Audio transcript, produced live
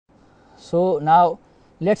So now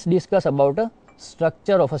let's discuss about a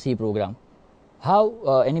structure of a C program,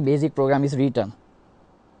 how any basic program is written.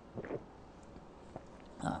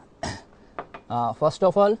 First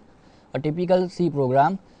of all, a typical C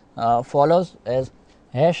program follows as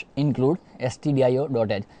hash include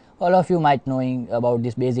stdio.h. All of you might knowing about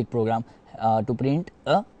this basic program to print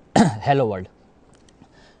a hello world.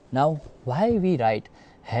 Now why we write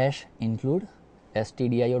hash include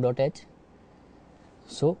stdio.h?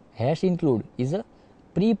 So hash include is a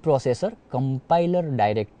preprocessor compiler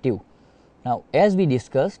directive. Now as we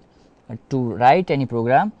discussed, to write any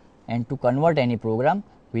program and to convert any program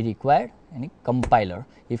we require any compiler.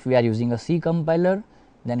 If we are using a C compiler,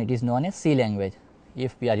 then it is known as C language.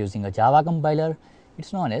 If we are using a Java compiler, it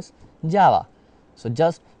is known as Java. So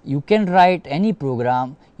just you can write any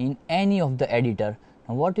program in any of the editor.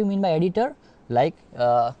 Now what do you mean by editor? Like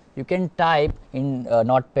you can type in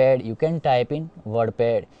Notepad, you can type in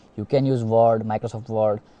WordPad, you can use Word, Microsoft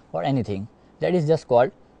Word or anything. That is just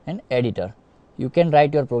called an editor. You can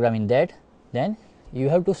write your program in that, then you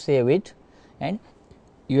have to save it and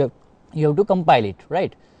you have to compile it,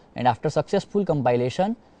 right? And after successful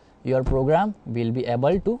compilation, your program will be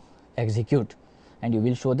able to execute and you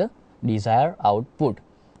will show the desired output.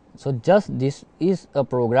 So just this is a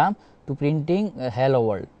program to printing a hello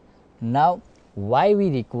world. Now why we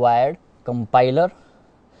required compiler?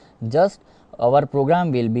 Just our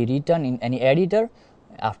program will be written in any editor.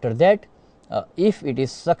 After that, if it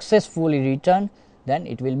is successfully written, then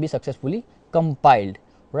it will be successfully compiled,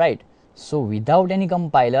 right? So without any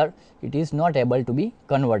compiler, it is not able to be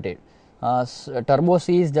converted. Turbo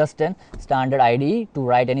C is just a standard IDE to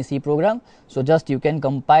write any C program. So just you can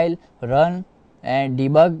compile, run and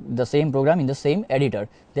debug the same program in the same editor.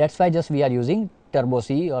 That's why just we are using Turbo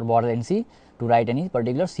C or Borderline C to write any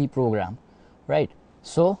particular C program, right?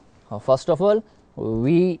 So first of all,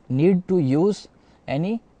 we need to use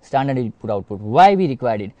any standard input output. Why we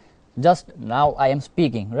required it? Just now I am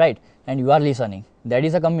speaking, right, and you are listening. That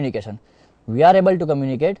is a communication. We are able to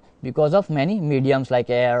communicate because of many mediums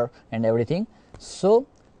like air and everything. So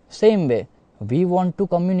same way we want to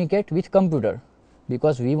communicate with computer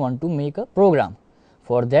because we want to make a program.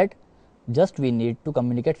 For that just we need to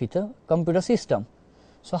communicate with a computer system.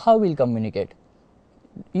 So how will communicate?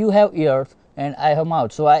 You have ears and I have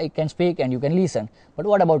mouth, so I can speak and you can listen. But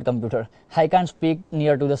what about computer? I can't speak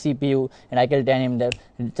near to the CPU and I can tell him that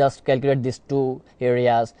just calculate these two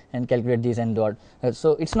areas and calculate this and that.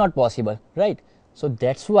 So it's not possible, right? So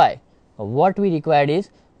that's why what we required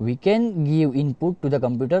is we can give input to the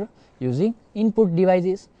computer using input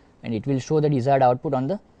devices and it will show the desired output on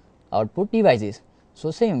the output devices.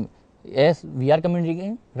 So same as we are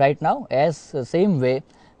communicating right now, as same way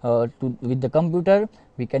with the computer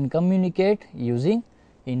we can communicate using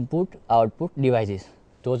input output devices.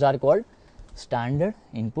 Those are called standard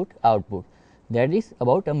input output. That is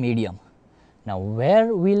about a medium. Now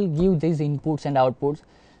where we'll give these inputs and outputs?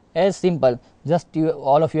 As simple, just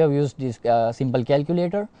all of you have used this simple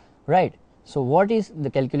calculator, right? So what is the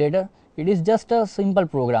calculator? It is just a simple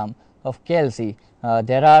program of KLC.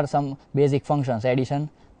 There are some basic functions: addition,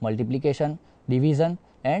 multiplication, division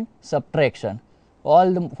and subtraction.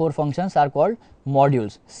 All the four functions are called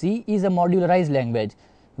modules. C is a modularized language.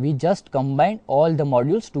 We just combine all the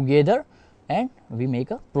modules together and we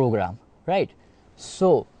make a program, right?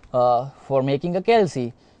 So for making a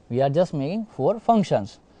KLC, we are just making four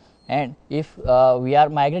functions, and if we are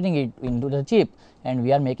migrating it into the chip and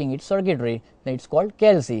we are making it circuitry, then it's called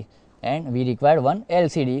KLC, and we require one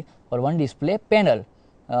LCD or one display panel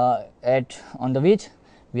on the which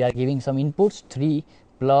we are giving some inputs 3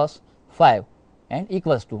 plus 5 and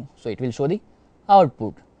equals to, so it will show the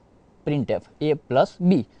output printf a plus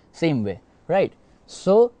b, same way, right?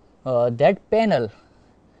 So that panel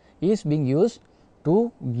is being used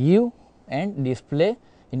to give and display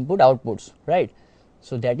input outputs, right?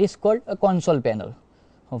 So that is called a console panel.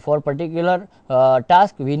 For particular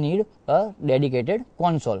task we need a dedicated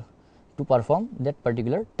console to perform that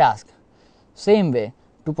particular task. Same way,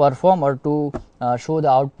 to perform or to show the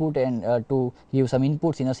output and to give some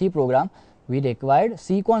inputs in a C program, we required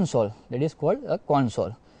C console, that is called a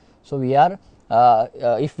console. So we are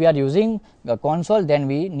if we are using a console, then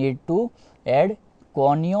we need to add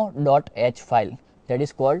conio.h file, that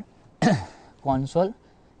is called console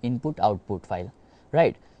input output file,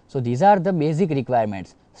 right? So these are the basic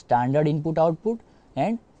requirements: standard input output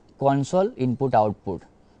and console input output.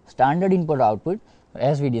 Standard input output,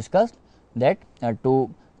 as we discussed, that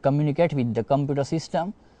to communicate with the computer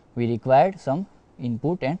system we required some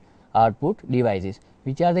input and output devices.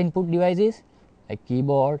 Which are the input devices? Like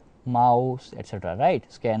keyboard, mouse, etc., right?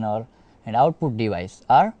 Scanner. And output device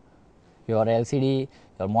are your LCD,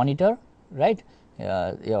 your monitor, right?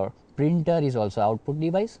 Your printer is also output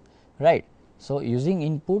device, right? So, using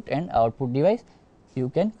input and output device you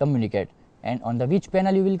can communicate, and on the which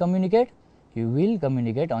panel you will communicate? You will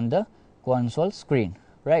communicate on the console screen,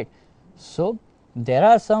 right? So, there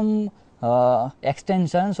are some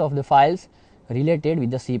extensions of the files related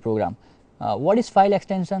with the C program. What is file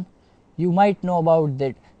extension? You might know about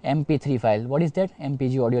that MP3 file. What is that?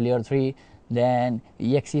 MPG audio layer 3, then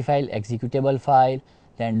exe file, executable file,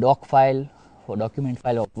 then doc file for document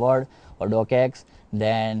file of Word or docx,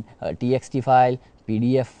 then txt file,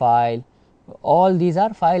 PDF file. All these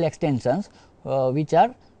are file extensions which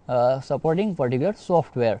are supporting particular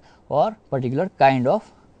software or particular kind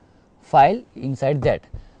of file inside that.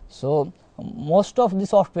 So, most of the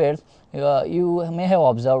softwares you may have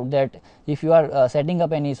observed that if you are setting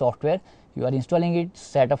up any software, you are installing it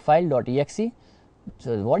setup file.exe.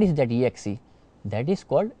 So, what is that exe? That is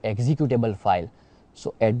called executable file.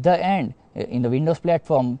 So, at the end in the Windows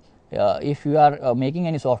platform, if you are making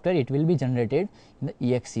any software, it will be generated in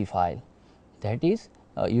the exe file. That is,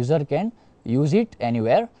 user can use it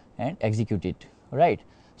anywhere and execute it, right.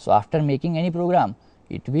 So, after making any program,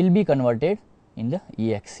 it will be converted in the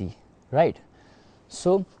exe, right.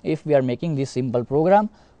 So, if we are making this simple program,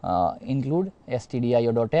 include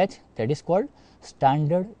stdio.h, that is called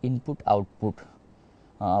standard input output,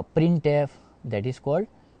 printf, that is called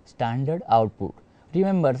standard output.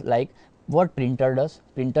 Remember, like what printer does?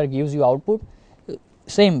 Printer gives you output,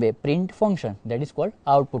 same way print function, that is called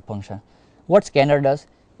output function. What scanner does?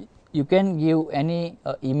 You can give any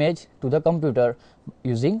image to the computer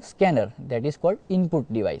using scanner, that is called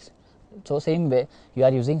input device. So, same way you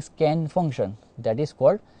are using scan function, that is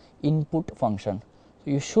called input function.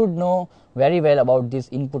 You should know very well about these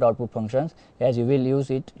input output functions, as you will use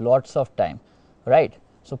it lots of time, right.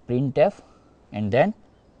 So, printf and then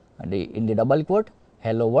in the double quote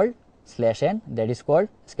hello world /n, that is called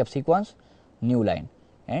escape sequence new line,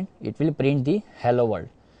 and it will print the hello world.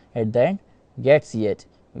 At the end get ch,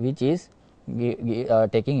 which is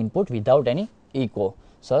taking input without any echo.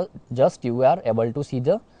 So, just you are able to see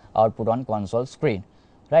the output on console screen,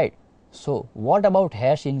 right. So, what about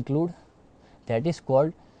hash include? That is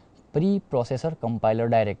called preprocessor compiler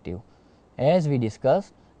directive. As we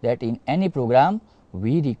discussed that in any program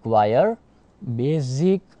we require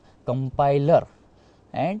basic compiler,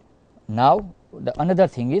 and now the another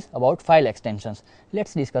thing is about file extensions. Let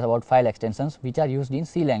us discuss about file extensions which are used in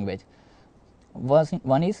C language.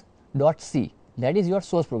 One is .c, that is your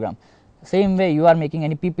source program. Same way you are making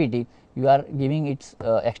any PPT, you are giving its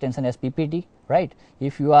extension as PPT, right.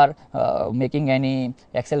 If you are making any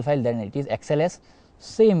Excel file, then it is XLS.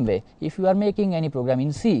 Same way if you are making any program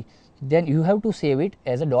in C, then you have to save it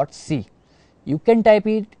as a .c. You can type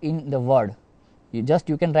it in the Word, you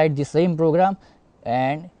can write the same program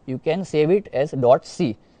and you can save it as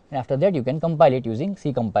 .c, and after that you can compile it using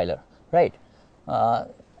C compiler, right.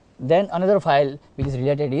 Then another file which is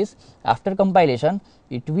related is after compilation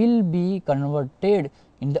it will be converted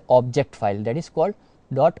in the object file, that is called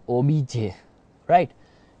 .obj, right.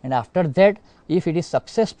 And after that, if it is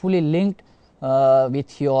successfully linked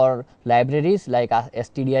with your libraries like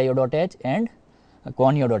stdio.h and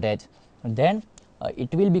conio.h, then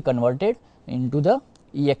it will be converted into the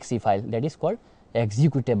exe file, that is called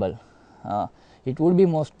executable. It would be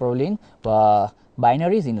most probably in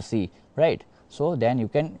binaries in C, right. So, then you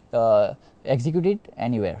can execute it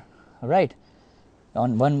anywhere, right.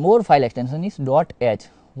 On one more file extension is .h.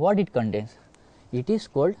 What it contains? It is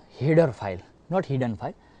called header file, not hidden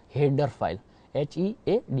file, header file,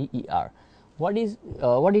 HEADER. What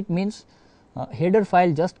it means? Header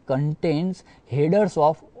file just contains headers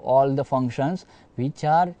of all the functions which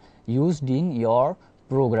are used in your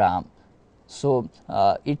program. So,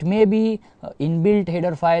 it may be inbuilt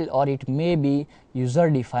header file or it may be user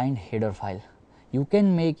defined header file. You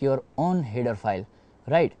can make your own header file,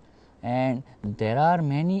 right. And there are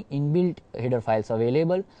many inbuilt header files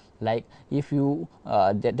available, like if you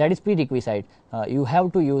that is prerequisite, you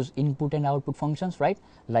have to use input and output functions, right,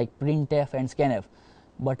 like printf and scanf.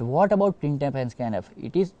 But what about printf and scanf?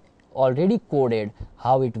 It is already coded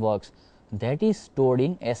how it works, that is stored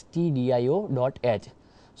in stdio.h.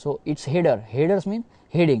 So, its headers mean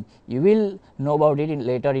heading. You will know about it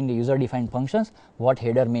later in the user defined functions what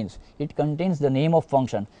header means. It contains the name of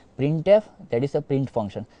function. Printf, that is a print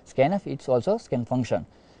function. Scanf, it is also scan function.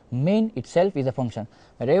 Main itself is a function.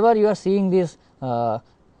 Wherever you are seeing these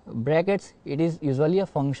brackets, it is usually a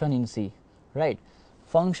function in C, right.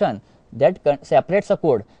 Function that separates a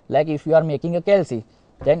code, like if you are making a calci,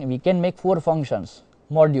 then we can make 4 functions,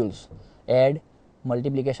 modules: add,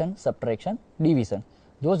 multiplication, subtraction, division.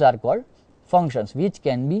 those are called functions which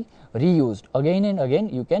can be reused again and again.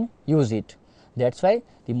 You can use it. That is why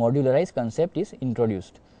the modularized concept is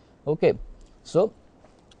introduced. Okay. So,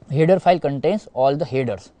 header file contains all the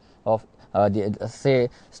headers of the say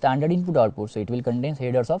standard input output. So, it will contain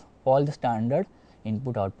headers of all the standard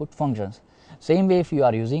input output functions. Same way, if you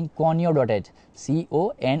are using conio.h,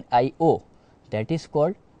 CONIO, that is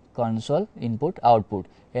called console input output,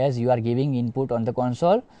 as you are giving input on the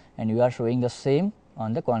console and you are showing the same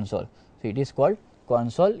on the console. So, it is called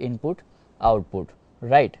console input output,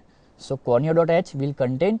 right. So, conio.h will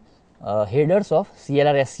contain headers of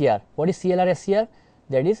CLR SCR. What is CLR SCR?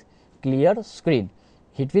 That is clear screen.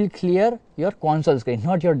 It will clear your console screen,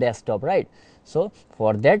 not your desktop, right. So,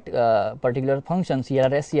 for that particular function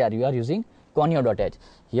CLR SCR, you are using conio.h.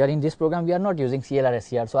 Here in this program, we are not using CLR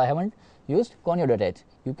SCR. So, I have not used conio.h.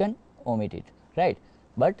 You can omit it, right,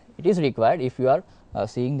 but it is required if you are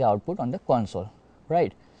seeing the output on the console,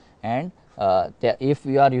 right. And if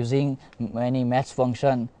you are using many math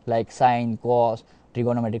function like sine, cos,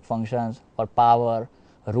 trigonometric functions or power,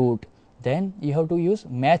 root, then you have to use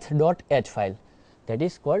math.h file, that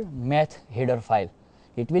is called math header file.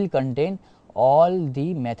 It will contain all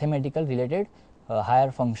the mathematical related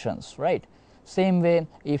higher functions, right. Same way,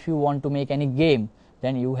 if you want to make any game,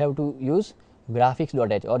 then you have to use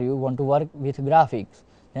graphics.h, or you want to work with graphics,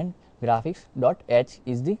 then graphics.h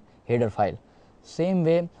is the header file. Same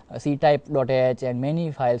way, ctype.h and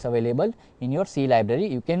many files available in your C library,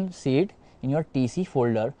 you can see it in your TC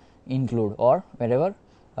folder include, or wherever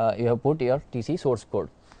you have put your TC source code,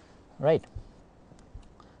 right.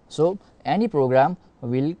 So, any program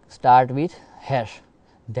will start with hash,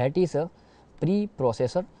 that is a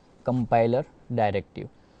preprocessor compiler directive,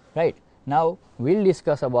 right. Now, we will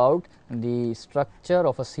discuss about the structure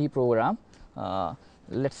of a C program.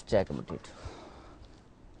 Let us check about it.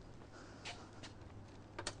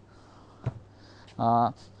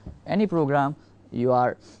 Any program you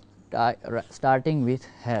are starting with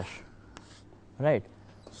hash, right.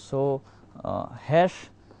 So, hash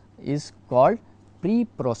is called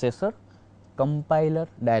preprocessor compiler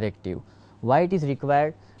directive. Why it is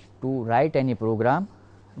required to write any program?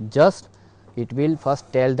 Just it will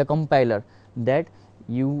first tell the compiler that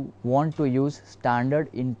you want to use standard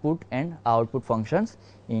input and output functions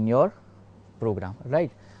in your program,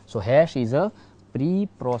 right. So, hash is a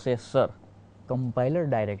preprocessor compiler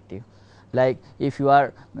directive. Like if you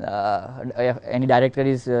are if any director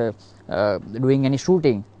is doing any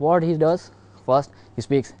shooting, what he does? First he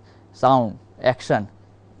speaks sound, action,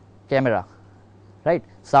 camera, right,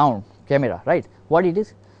 sound, camera, right. What it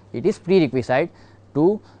is? It is prerequisite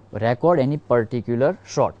to record any particular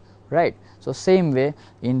shot, right. So, same way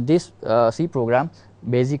in this C program,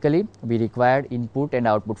 basically we required input and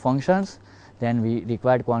output functions, then we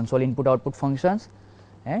required console input output functions,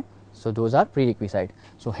 and so those are prerequisite.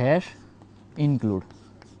 So, hash include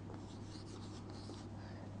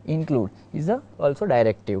is a also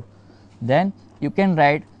directive. Then you can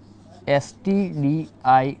write stdio.h,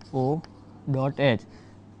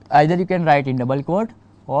 either you can write in double quote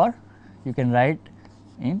or you can write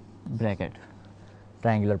in bracket,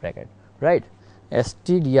 triangular bracket, right.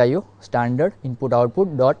 stdio standard input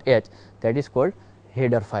output dot h, that is called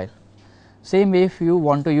header file. Same way, if you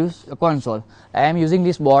want to use a console, I am using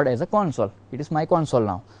this board as a console, it is my console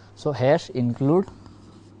now. So, hash include,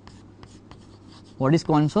 what is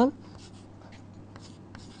console?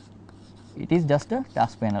 It is just a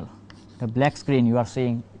task panel, the black screen you are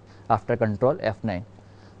seeing after control F9,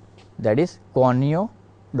 that is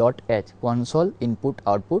conio.h, console input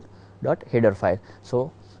output dot header file.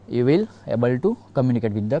 So, you will able to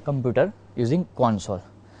communicate with the computer using console.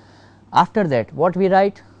 After that, what we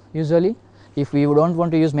write usually, if we do not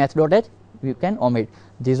want to use math.h, we can omit.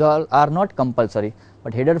 These all are not compulsory,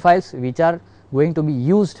 but header files which are going to be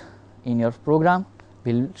used in your program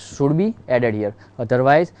should be added here.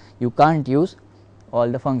 Otherwise, you can't use all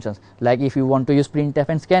the functions. Like if you want to use printf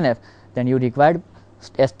and scanf, then you require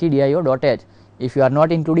stdio.h. If you are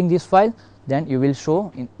not including this file, then you will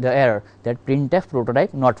show in the error that printf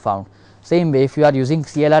prototype not found. Same way, if you are using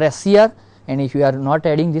CLR SCR and if you are not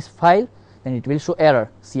adding this file, then it will show error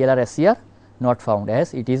CLR SCR not found,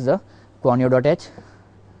 as it is the conio.h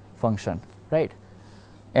function, right.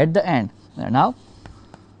 At the end, now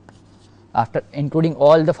after including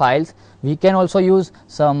all the files, we can also use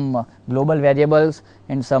some global variables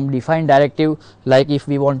and some defined directive. Like if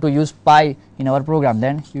we want to use pi in our program,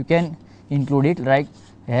 then you can include it like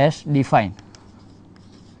hash define.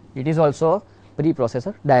 It is also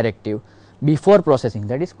preprocessor directive before processing,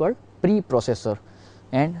 that is called preprocessor,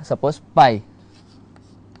 and suppose pi.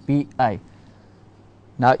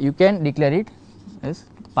 Now, you can declare it as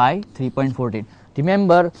pi 3.14.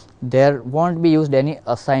 Remember, there won't be used any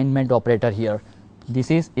assignment operator here.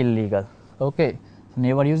 This is illegal. Okay,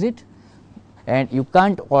 never use it, and you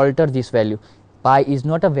can't alter this value. Pi is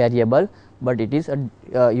not a variable, but it is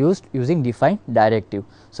used using define directive.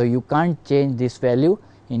 So you can't change this value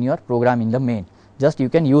in your program in the main. Just you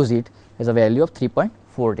can use it as a value of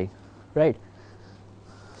 3.14, right?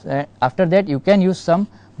 So after that, you can use some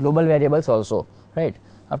global variables also, right?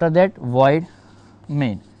 After that, void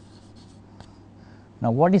main. Now,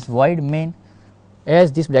 what is void main?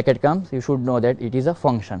 As this bracket comes, you should know that it is a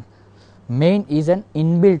function. Main is an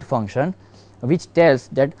inbuilt function which tells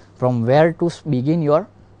that from where to begin your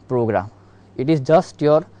program. It is just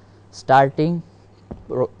your starting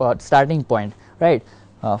point, right?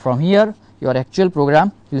 From here your actual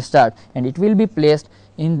program will start, and it will be placed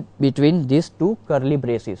in between these two curly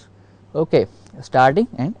braces, okay, starting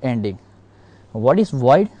and ending. What is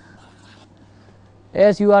void?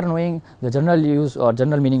 As you are knowing the general use or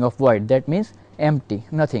general meaning of void, that means empty,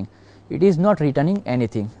 nothing. It is not returning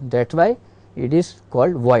anything, that's why it is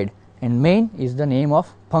called void. And main is the name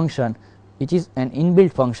of function, which is an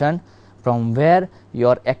inbuilt function from where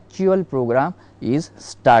your actual program is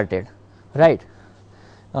started, right?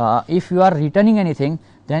 If you are returning anything,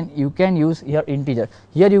 then you can use here integer.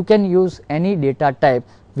 Here you can use any data type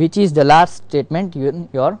which is the last statement in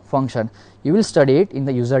your function. You will study it in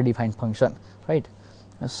the user defined function, right?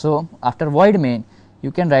 So after void main,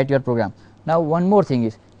 you can write your program. Now one more thing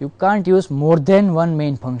is, you can't use more than one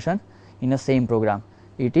main function in a same program.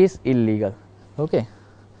 It is illegal, okay.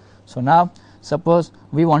 So now suppose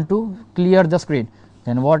we want to clear the screen,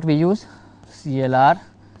 then what we use? CLR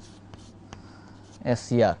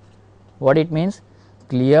SCR. What it means?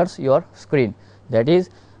 Clears your screen. That is,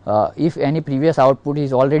 if any previous output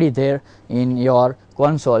is already there in your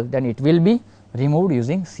console, then it will be removed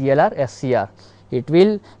using CLR SCR. It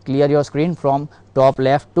will clear your screen from top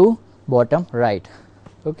left to bottom right,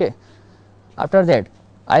 okay. After that,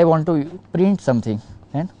 I want to print something,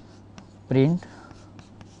 and print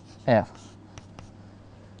F.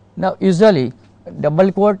 Now usually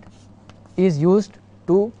double quote is used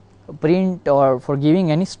to print or for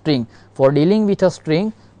giving any string. For dealing with a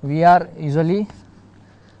string, we are usually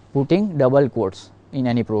putting double quotes in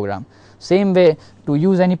any program. Same way, to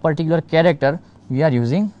use any particular character, we are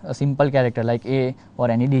using a simple character like a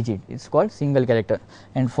or any digit, it is called single character.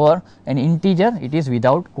 And for an integer, it is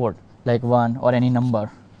without quote like 1 or any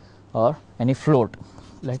number or any float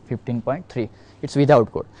like 15.3, it is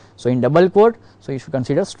without quote. So in double quote, so you should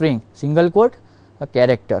consider string, single quote a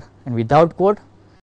character, and without quote